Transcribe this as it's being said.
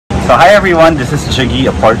So hi everyone, this is Jiggy,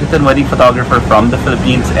 a portrait and wedding photographer from the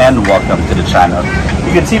Philippines, and welcome to the channel.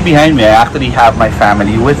 You can see behind me, I actually have my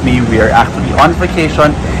family with me. We are actually on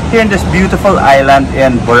vacation here in this beautiful island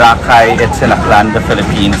in Boracay. It's in Aklan, the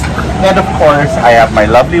Philippines. And of course, I have my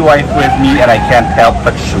lovely wife with me and I can't help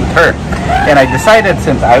but shoot her. And I decided,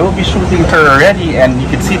 since I will be shooting her already and you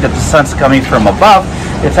can see that the sun's coming from above,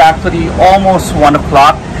 it's actually almost 1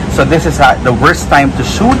 o'clock. So this is the worst time to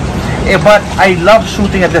shoot. But I love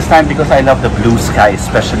shooting at this time because I love the blue sky,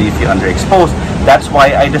 especially if you're underexposed. That's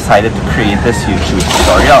why I decided to create this YouTube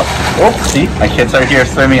tutorial. Oh, see, my kids are here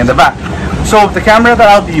swimming in the back. So the camera that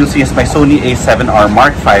I'll be using is my Sony a7R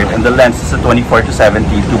Mark V, and the lens is a 24-70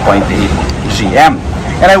 2.8 GM.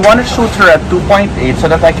 And I want to shoot her at 2.8 so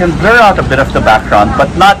that I can blur out a bit of the background, but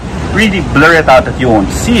not really blur it out that you won't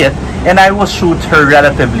see it. And I will shoot her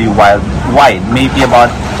relatively wide, maybe about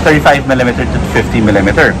 35mm to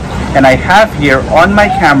 50mm. And I have here on my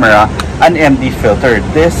camera an ND filter.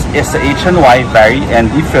 This is the HNY Vari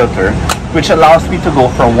ND filter, which allows me to go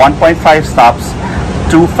from 1.5 stops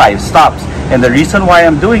to 5 stops. And the reason why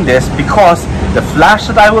I'm doing this, because the flash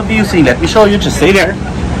that I will be using, let me show you, just stay there.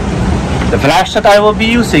 The flash that I will be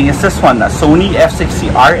using is this one, a Sony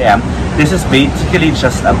f60RM. This is basically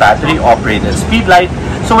just a battery operated Speedlight.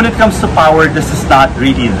 So when it comes to power, this is not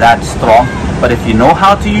really that strong. But if you know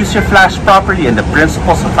how to use your flash properly and the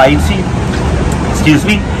principles of high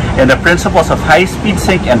speed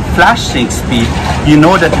sync and flash sync speed, you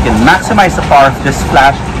know that you can maximize the power of this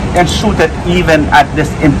flash and shoot it even at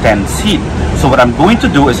this intense heat. So what I'm going to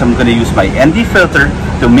do is I'm going to use my ND filter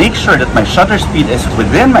to make sure that my shutter speed is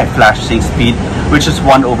within my flash sync speed, which is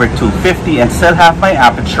 1/250, and still have my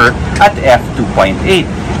aperture at f2.8.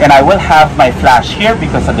 And I will have my flash here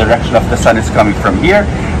because the direction of the sun is coming from here.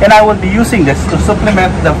 And I will be using this to supplement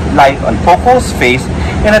the light on Coco's face,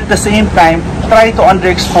 and at the same time try to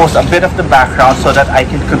underexpose a bit of the background so that I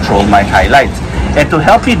can control my highlights. And to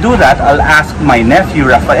help me do that, I'll ask my nephew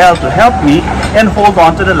Rafael to help me and hold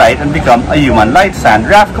on to the light and become a human light stand.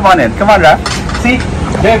 Raf, come on in. Come on, Raf. See,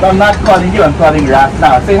 babe, I'm not calling you, I'm calling Raf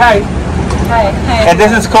now. Say hi. Hi. And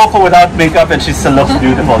this is Coco without makeup, and she still looks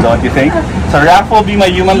beautiful, don't you think? So Raf will be my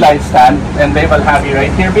human light stand, and babe, I'll have you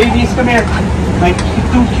right here. Babies, come here. My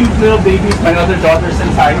two cute little babies, my other daughter's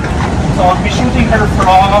inside. So I'll be shooting her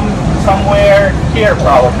from somewhere here,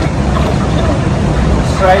 probably.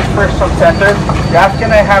 Right first from center. Raf,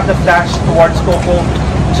 can I have the flash towards Coco?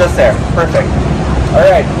 Just there. Perfect.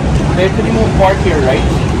 Alright. Babe, can you move more here, right?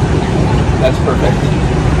 That's perfect.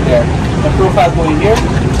 There. The profile going here.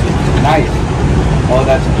 Nice. Oh,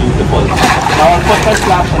 that's beautiful. Now I'll put my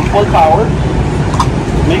flash on full power.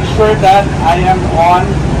 Make sure that I am on,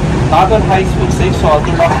 not on high speed sync, so I'll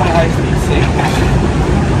turn off my high speed sync.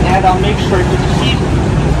 And I'll make sure to keep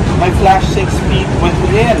my flash sync speed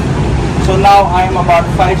within. So now I'm about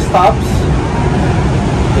 5 stops.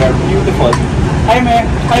 They're beautiful. Hi man,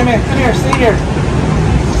 come here, stay here.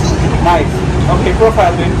 Nice. Okay,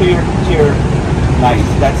 profile going to your nice.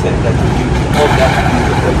 That's it. That's beautiful. That's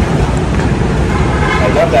beautiful. I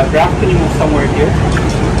love that. Raf, can you move somewhere here?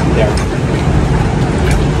 There.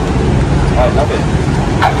 I love it.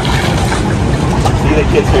 See the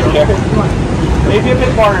kids are here. Maybe a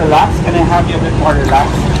bit more relaxed. Can I have you a bit more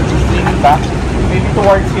relaxed? Just leaning back. Maybe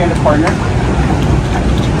towards here in the corner.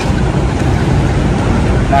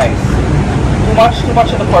 Nice. Too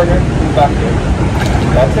much in the corner. Move back here.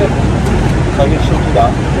 That's it. So I can shoot you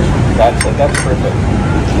down. That's it. That's perfect.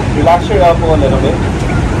 Relax your elbow a little bit.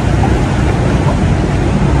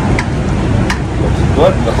 Looks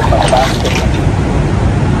good. Look at my basket.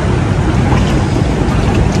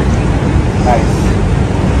 Nice.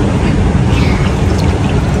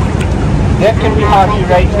 That can be happy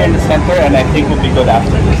right here in the center, and I think we'll be good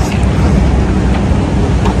after this.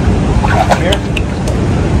 Up here.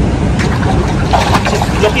 Just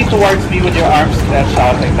looking towards me with your arms stretched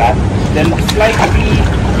out like that. Then slightly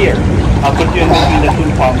here. I'll put you in between the two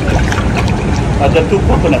palm trees. The two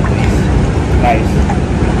coconut trees. Nice.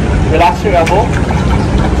 Relax your elbow.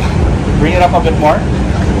 Bring it up a bit more.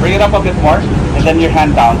 Bring it up a bit more. And then your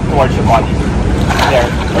hand down towards your body. There.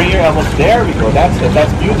 Bring your elbows. There we go. That's it. That's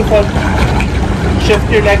beautiful. Shift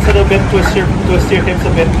your legs a little bit. Twist your hips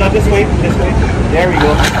a bit. No, this way. This way. There we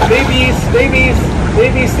go. Babies.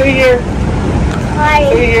 Stay here. Hi.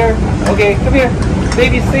 Stay here. Okay, come here.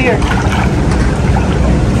 Babies, stay here.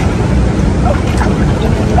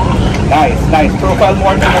 Nice. Profile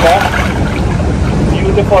more to the left.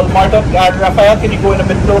 Beautiful. Marta, Rafael, can you go in a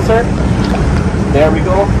bit closer? There we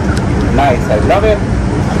go. Nice. I love it.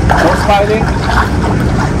 No smiling.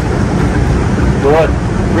 Good.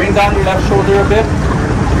 Bring down your left shoulder a bit.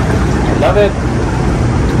 I love it.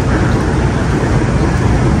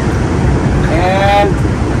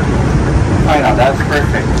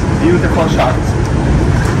 beautiful shots.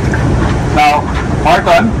 Now,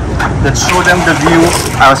 Martin, let's show them the view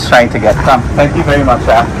I was trying to get. Come, thank you very much,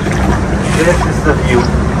 Raf. This is the view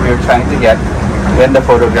we are trying to get in the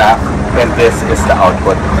photograph, and this is the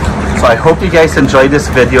output. So I hope you guys enjoyed this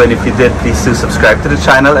video, and if you did, please do subscribe to the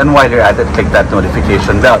channel, and while you're at it, click that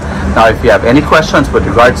notification bell. Now, if you have any questions with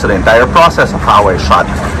regards to the entire process of how I shot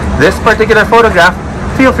this particular photograph,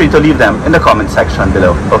 feel free to leave them in the comment section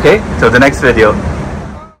below. Okay, till the next video.